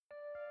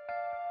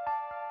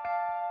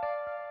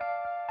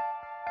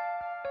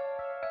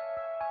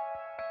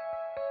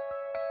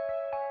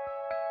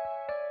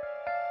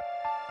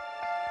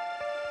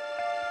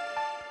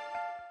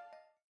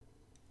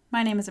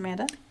My name is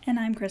Amanda. And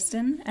I'm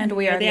Kristen. And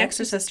we are the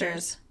Extra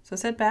Sisters. So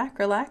sit back,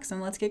 relax, and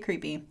let's get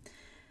creepy.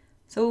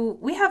 So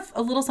we have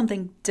a little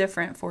something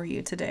different for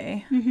you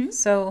today.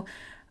 So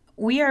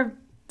we are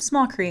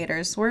small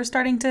creators. We're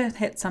starting to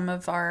hit some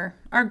of our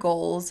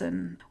goals,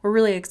 and we're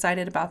really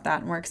excited about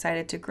that, and we're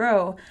excited to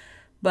grow.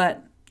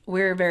 But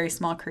we're very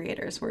small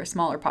creators. We're a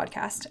smaller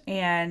podcast.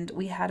 And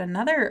we had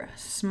another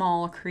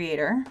small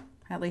creator,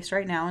 at least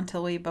right now,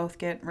 until we both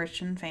get rich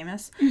and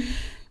famous,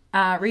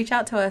 reach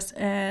out to us.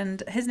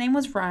 And his name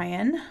was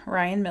Ryan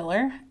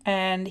Miller.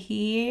 And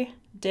he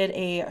did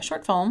a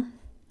short film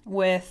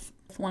with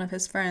one of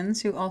his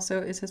friends who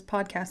also is his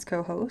podcast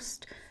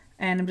co-host.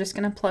 And I'm just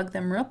going to plug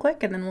them real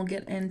quick, and then we'll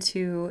get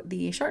into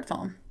the short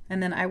film.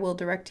 And then I will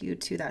direct you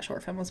to that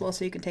short film as well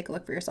so you can take a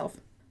look for yourself.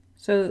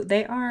 So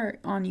they are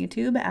on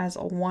YouTube as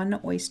One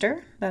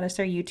Oyster. That is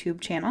their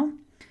YouTube channel.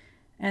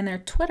 And their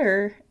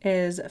Twitter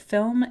is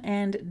Film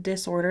and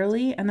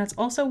Disorderly. And that's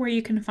also where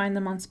you can find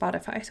them on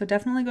Spotify. So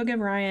definitely go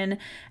give Ryan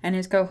and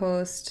his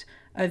co-host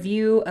a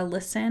view, a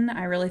listen.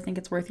 I really think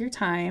it's worth your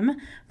time.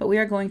 But we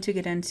are going to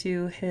get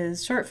into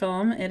his short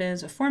film. It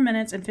is 4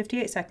 minutes and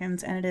 58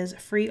 seconds, and it is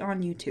free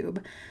on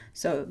YouTube.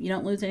 So you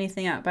don't lose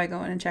anything out by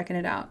going and checking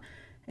it out.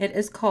 It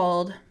is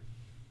called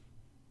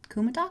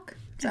Kumatok?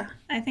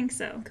 I think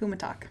so.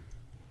 Kumatok.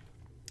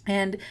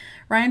 And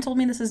Ryan told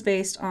me this is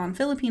based on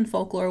Philippine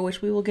folklore,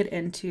 which we will get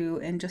into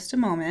in just a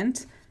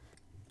moment.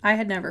 I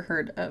had never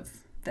heard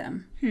of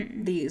them,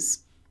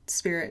 these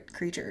spirit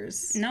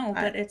creatures. No,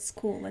 but it's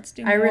cool. Let's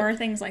do more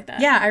things like that.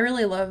 Yeah, I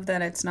really love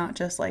that it's not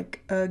just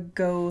like a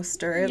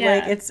ghost or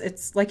like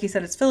it's like you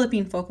said, it's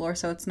Philippine folklore,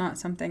 so it's not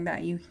something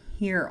that you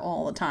hear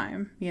all the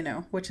time,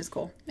 which is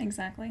cool.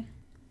 Exactly.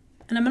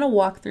 And I'm going to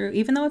walk through,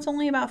 even though it's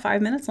only about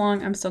 5 minutes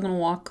long, I'm still going to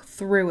walk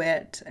through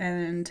it.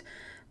 And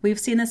we've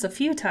seen this a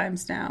few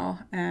times now,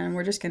 and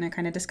we're just going to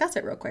kind of discuss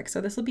it real quick. So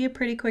this will be a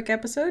pretty quick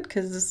episode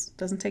because this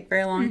doesn't take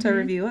very long to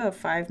review a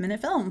 5-minute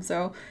film.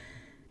 So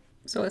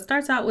it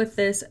starts out with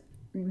this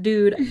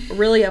dude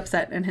really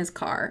upset in his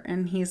car,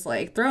 and he's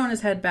like throwing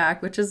his head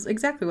back, which is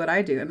exactly what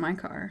I do in my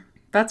car.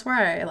 That's where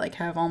I like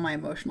have all my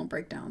emotional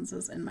breakdowns,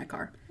 is in my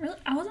car. Really?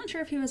 I wasn't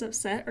sure if he was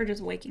upset or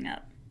just waking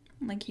up.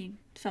 Like he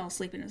fell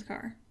asleep in his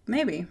car.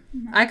 Maybe.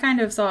 I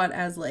kind of saw it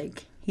as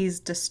like he's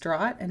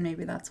distraught, and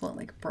maybe that's what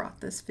like brought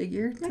this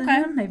figure to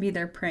him. Maybe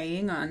they're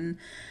preying on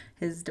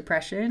his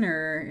depression,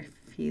 or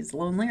if he's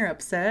lonely or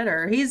upset,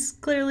 or he's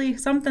clearly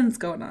something's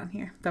going on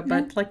here.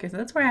 But like I said,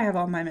 that's where I have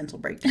all my mental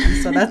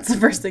breakdowns. So that's the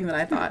first thing that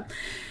I thought.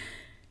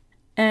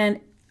 And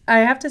I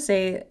have to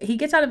say, he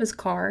gets out of his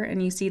car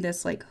and you see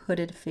this like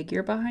hooded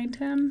figure behind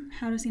him.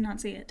 How does he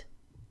not see it?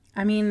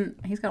 I mean,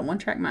 he's got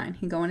one-track mind.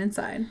 He's going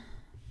inside.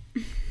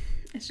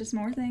 It's just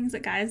more things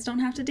that guys don't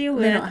have to deal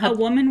with. A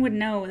woman would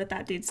know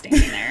that dude's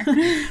standing there.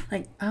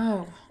 Like,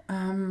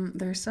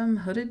 there's some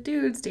hooded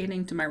dude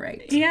standing to my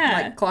right.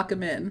 Yeah. Like, clock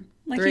him in.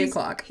 Like 3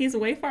 o'clock. He's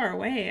way far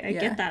away. I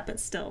get that, but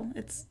still,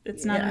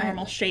 it's not a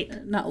normal shape.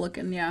 Not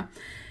looking, yeah.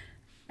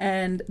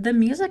 And the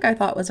music I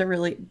thought was a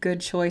really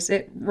good choice.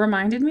 It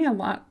reminded me a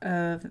lot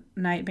of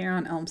Nightmare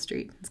on Elm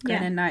Street. It's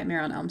kind of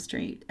Nightmare on Elm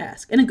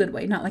Street-esque. In a good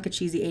way. Not like a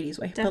cheesy 80s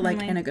way, Definitely. but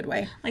like in a good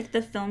way. Like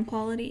the film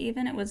quality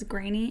even, it was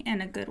grainy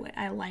in a good way.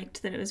 I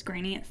liked that it was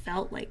grainy. It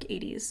felt like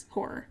 80s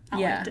horror. I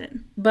liked it.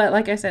 But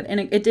like I said, and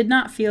it did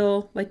not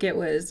feel like it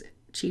was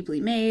cheaply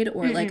made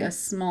or like a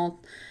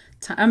small...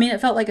 I mean, it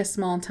felt like a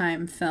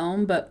small-time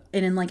film, but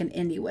in like an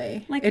indie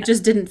way. Like it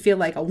just didn't feel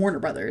like a Warner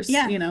Brothers,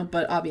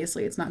 but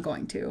obviously it's not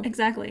going to.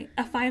 Exactly.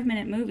 A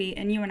 5-minute movie,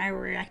 and you and I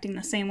were reacting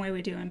the same way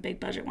we do in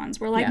big-budget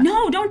ones. We're like,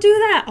 no, don't do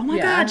that. Oh my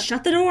God,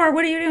 shut the door.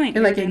 What are you doing?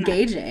 You're like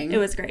engaging. It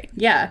was great.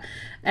 Yeah.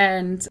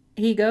 And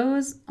he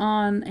goes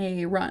on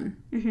a run.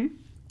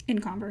 In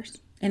Converse.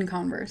 In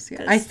Converse,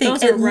 yeah. I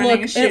think it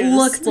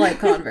looked like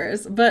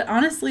Converse. But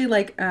honestly,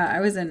 like, I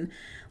was in...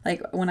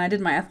 Like, when I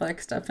did my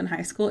athletic stuff in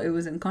high school, it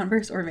was in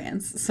Converse or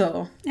Vans,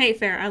 so... Hey,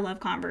 fair. I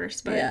love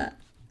Converse, but... Yeah.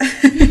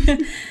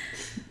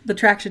 The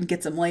traction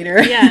gets him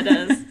later. Yeah, it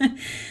does.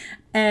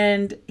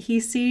 And he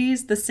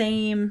sees the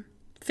same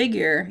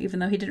figure, even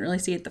though he didn't really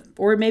see it...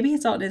 Or maybe he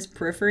saw it in his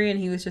periphery and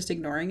he was just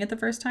ignoring it the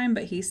first time,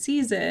 but he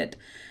sees it,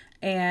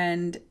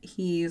 and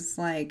he's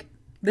like...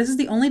 This is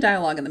the only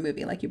dialogue in the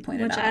movie, like you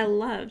pointed out. Which I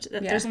loved.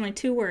 There's only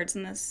 2 words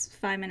in this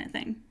 5-minute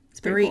thing.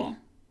 It's pretty cool.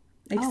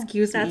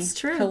 Excuse me. That's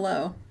true.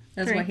 Hello.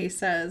 Is what he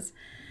says.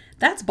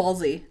 That's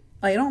ballsy.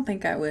 I don't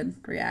think I would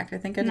react. I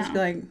think I'd just be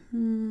like, I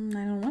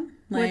don't know.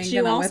 Which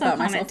you also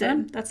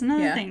commented. That's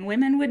another thing.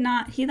 Women would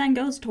not... He then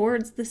goes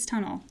towards this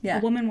tunnel. Yeah.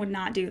 A woman would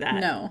not do that.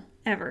 No.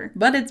 Ever.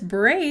 But it's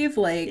brave.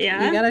 Like, you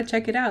gotta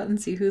check it out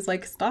and see who's,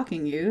 like,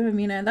 stalking you. I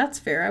mean, that's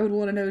fair. I would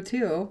want to know,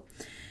 too.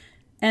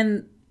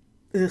 And,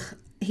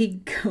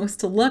 he goes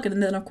to look,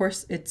 and then, of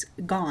course, it's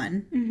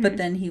gone. But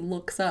then he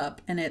looks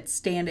up, and it's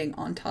standing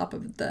on top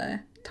of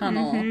the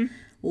tunnel,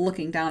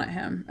 looking down at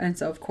him. And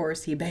so, of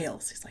course, he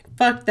bails. He's like,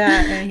 fuck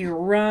that. And he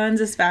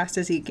runs as fast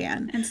as he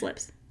can. And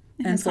slips.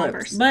 And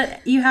slips. But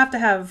you have to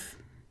have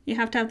You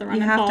have to have the run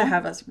You and have fall. to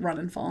have us run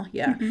and fall.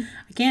 Yeah.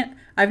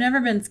 I've never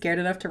been scared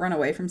enough to run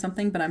away from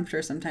something, but I'm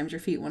sure sometimes your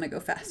feet want to go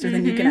faster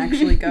than you can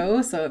actually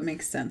go. So it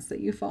makes sense that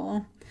you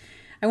fall.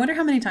 I wonder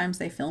how many times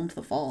they filmed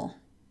the fall.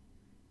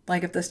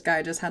 Like if this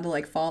guy just had to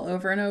like fall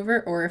over and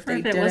over, or if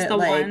they did it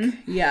like,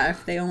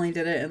 if they only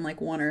did it in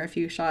like one or a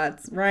few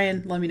shots.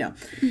 Ryan, let me know.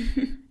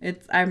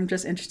 I'm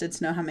just interested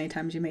to know how many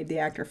times you made the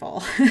actor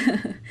fall.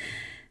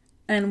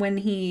 And when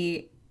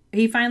he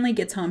finally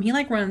gets home, he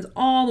like runs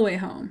all the way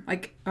home.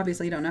 Like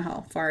obviously you don't know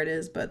how far it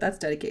is, but that's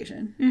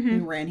dedication. He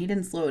ran. He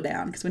didn't slow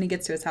down because when he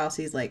gets to his house,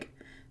 he's like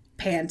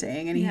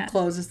panting and he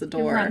closes the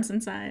door. He runs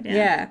inside.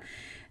 Yeah.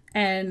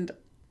 And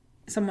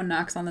someone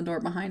knocks on the door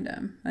behind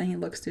him, and he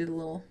looks through the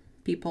little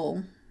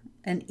peephole.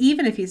 And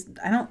even if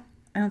I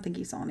don't think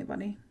he saw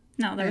anybody.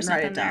 No, there was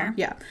nothing there.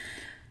 Yeah.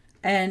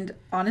 And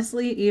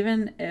honestly,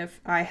 even if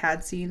I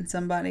had seen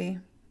somebody,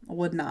 I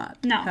would not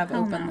have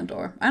opened the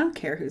door. I don't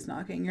care who's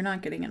knocking. You're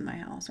not getting in my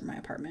house or my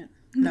apartment.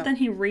 But then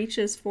he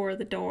reaches for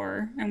the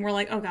door, and we're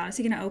like, oh God, is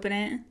he going to open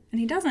it? And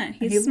he doesn't.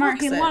 He's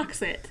smart. He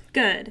locks it.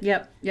 Good.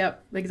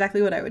 Yep.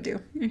 Exactly what I would do.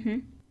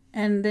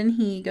 And then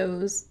he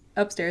goes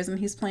upstairs and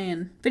he's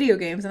playing video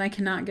games, and I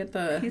cannot get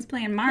He's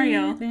playing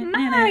Mario.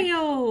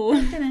 Mario!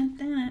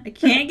 I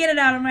can't get it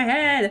out of my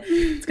head.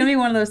 It's going to be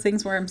one of those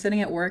things where I'm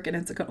sitting at work and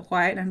it's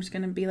quiet, and I'm just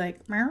going to be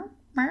like, Mario?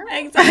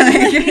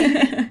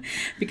 Exactly.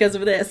 Because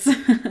of this.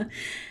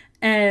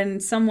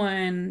 And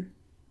someone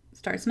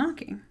starts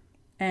knocking.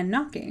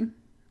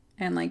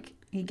 And like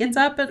he gets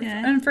up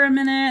and for a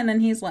minute, and then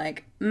he's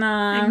like,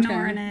 nah,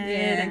 ignoring it.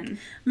 Yeah, I'm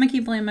gonna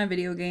keep playing my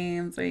video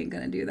games. I ain't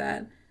gonna do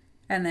that.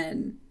 And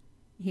then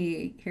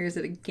he hears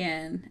it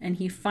again, and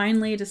he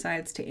finally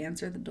decides to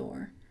answer the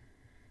door.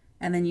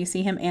 And then you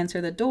see him answer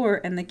the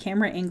door, and the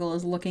camera angle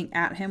is looking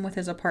at him with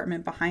his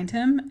apartment behind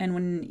him. And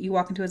when you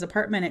walk into his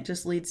apartment, it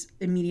just leads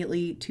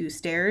immediately to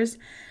stairs,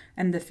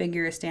 and the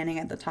figure is standing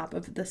at the top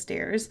of the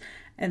stairs,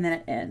 and then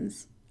it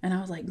ends. And I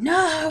was like, no,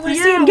 I want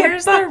to see him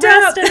get fucked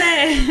up. Of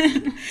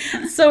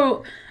it?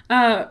 So,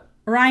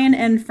 Ryan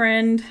and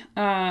friend,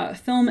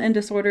 Film and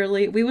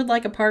Disorderly, we would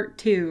like a part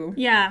 2.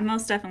 Yeah,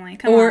 most definitely.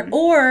 Come on.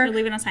 Or you're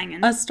leaving us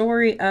hanging. A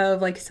story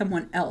of like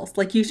someone else.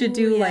 Like you should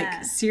do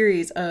like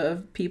series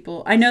of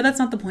people. I know that's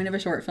not the point of a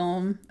short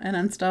film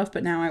and stuff,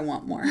 but now I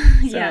want more. So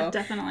yeah,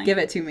 definitely. Give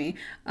it to me.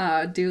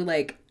 Do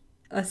like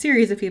a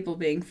series of people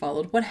being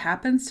followed. What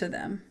happens to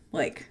them?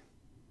 Like,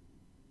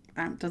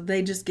 do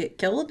they just get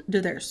killed?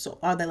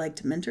 Are they like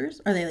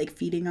dementors? Are they like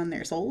feeding on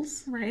their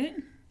souls? Right.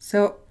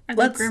 So are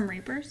they Grim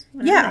Reapers?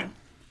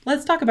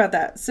 Let's talk about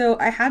that. So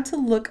I had to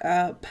look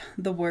up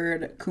the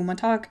word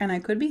Kumatok, and I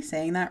could be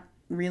saying that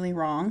really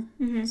wrong.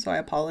 So I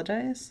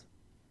apologize,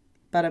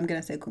 but I'm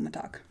gonna say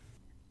Kumatok.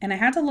 And I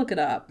had to look it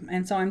up,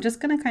 and so I'm just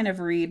gonna kind of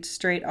read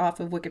straight off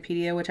of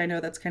Wikipedia, which I know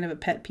that's kind of a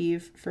pet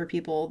peeve for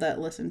people that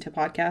listen to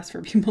podcasts,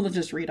 for people to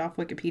just read off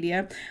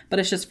Wikipedia, but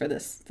it's just for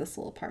this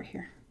little part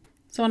here.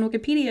 So on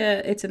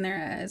Wikipedia, it's in there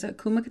as a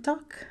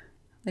Kumatok,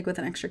 like with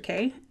an extra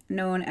K,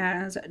 known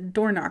as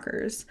door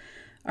knockers,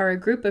 are a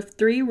group of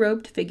 3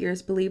 robed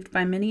figures believed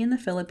by many in the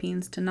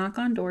Philippines to knock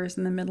on doors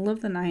in the middle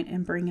of the night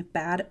and bring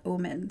bad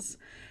omens.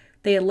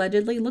 They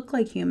allegedly look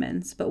like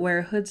humans, but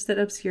wear hoods that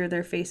obscure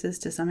their faces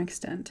to some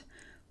extent.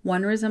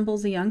 One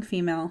resembles a young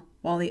female,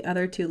 while the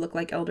other 2 look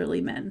like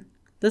elderly men.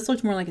 This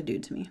looks more like a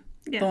dude to me,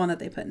 the one that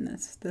they put in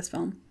this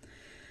film.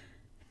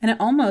 And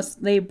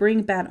they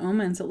bring bad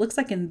omens. It looks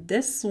like in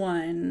this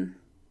one,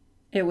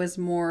 it was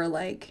more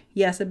like,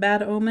 yes, a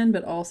bad omen,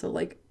 but also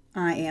like,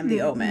 I am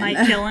the omen.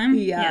 Might kill him.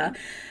 Yeah.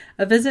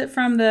 A visit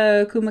from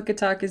the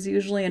Kumatok is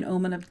usually an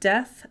omen of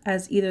death,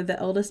 as either the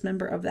eldest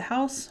member of the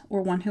house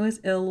or one who is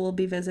ill will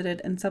be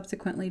visited and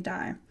subsequently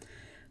die.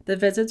 The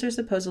visits are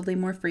supposedly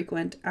more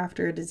frequent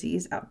after a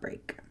disease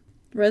outbreak.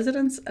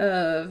 Residents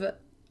of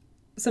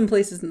some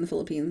places in the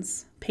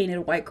Philippines painted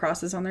white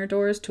crosses on their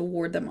doors to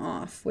ward them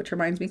off, which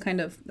reminds me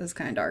this is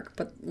kind of dark,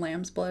 but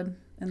lamb's blood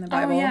in the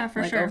Bible,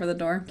 over the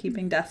door,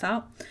 keeping death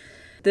out.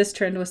 This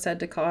trend was said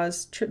to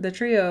cause the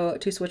trio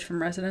to switch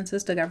from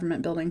residences to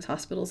government buildings,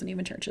 hospitals, and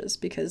even churches,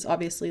 because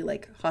obviously,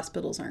 like,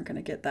 hospitals aren't going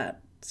to get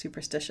that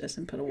superstitious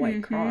and put a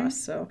white cross.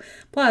 So,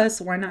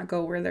 plus, why not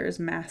go where there's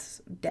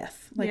mass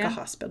death, like a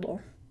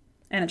hospital?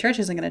 And a church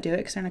isn't going to do it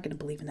because they're not going to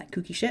believe in that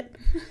kooky shit.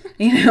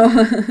 You know,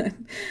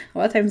 a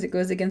lot of times it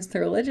goes against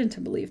their religion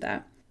to believe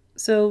that.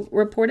 So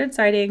reported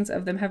sightings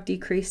of them have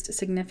decreased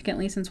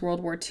significantly since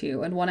World War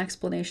II, and one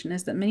explanation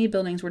is that many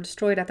buildings were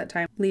destroyed at that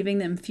time, leaving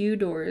them few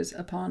doors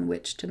upon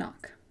which to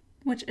knock.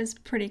 Which is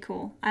pretty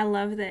cool. I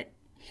love that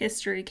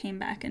history came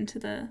back into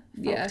the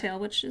folktale,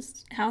 which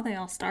is how they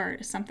all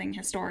start. Something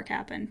historic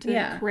happened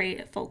to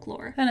create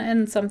folklore.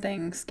 And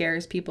something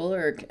scares people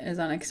or is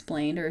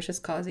unexplained or is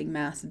just causing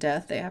mass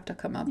death. They have to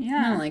come up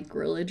kind of like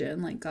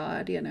religion, like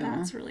God, you know.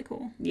 That's really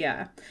cool.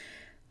 Yeah.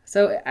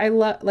 So I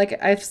love,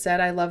 like I've said,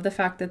 I love the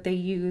fact that they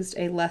used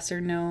a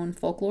lesser known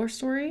folklore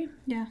story.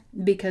 Yeah.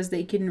 Because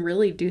they can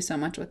really do so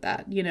much with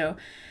that, you know.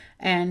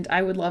 And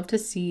I would love to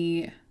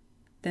see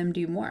them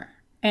do more.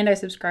 And I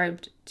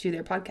subscribed to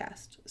their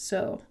podcast.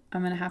 So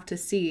I'm going to have to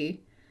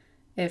see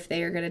if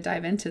they are going to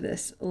dive into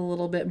this a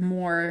little bit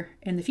more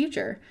in the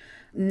future.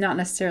 Not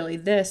necessarily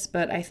this,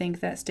 but I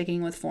think that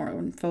sticking with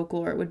foreign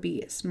folklore would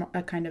be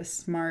a kind of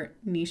smart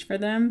niche for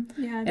them.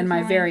 Yeah, in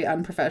my very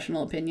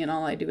unprofessional opinion,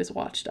 all I do is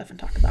watch stuff and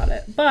talk about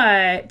it.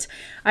 But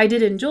I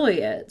did enjoy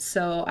it,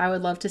 so I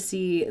would love to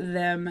see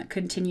them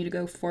continue to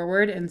go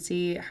forward and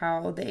see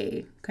how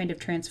they kind of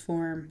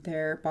transform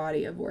their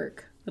body of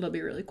work. It'll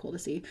be really cool to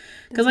see.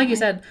 Because like you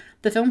said,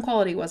 the film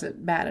quality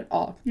wasn't bad at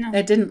all. No.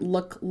 It didn't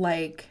look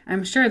like...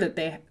 I'm sure that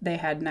they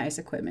had nice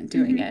equipment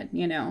doing it,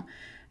 you know.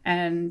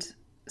 And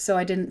so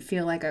I didn't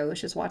feel like I was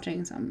just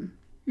watching some,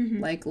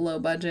 like, low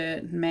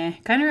budget, meh.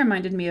 Kind of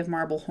reminded me of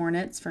Marble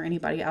Hornets, for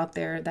anybody out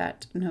there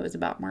that knows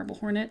about Marble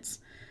Hornets.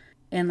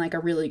 In a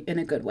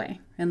good way.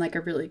 In like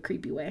a really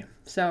creepy way.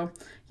 So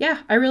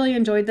yeah, I really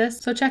enjoyed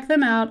this. So check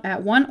them out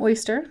at One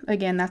Oyster.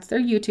 Again, that's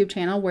their YouTube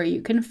channel where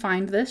you can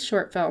find this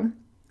short film.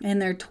 And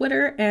their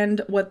Twitter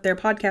and what their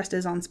podcast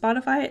is on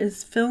Spotify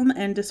is Film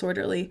and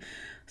Disorderly.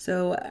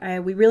 So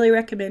we really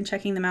recommend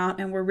checking them out.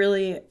 And we're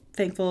really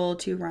thankful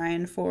to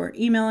Ryan for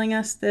emailing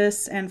us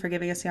this and for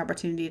giving us the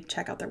opportunity to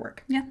check out their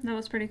work. Yeah, that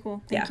was pretty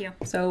cool. Thank you.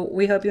 So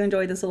we hope you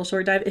enjoyed this little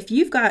short dive. If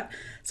you've got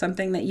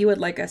something that you would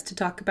like us to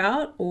talk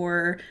about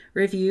or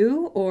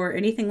review or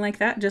anything like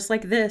that, just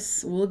like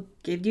this, we'll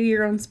give you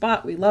your own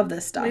spot. We love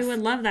this stuff. We would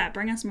love that.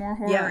 Bring us more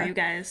horror, you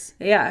guys.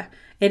 Yeah.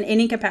 In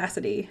any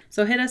capacity.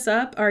 So hit us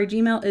up. Our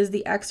Gmail is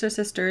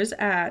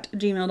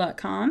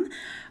theexorcisters@gmail.com.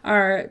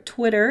 Our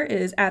Twitter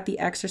is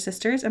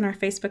 @theexorcisters, and our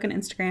Facebook and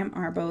Instagram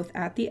are both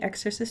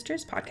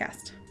 @theexorcisters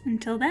podcast.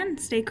 Until then,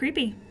 stay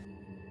creepy.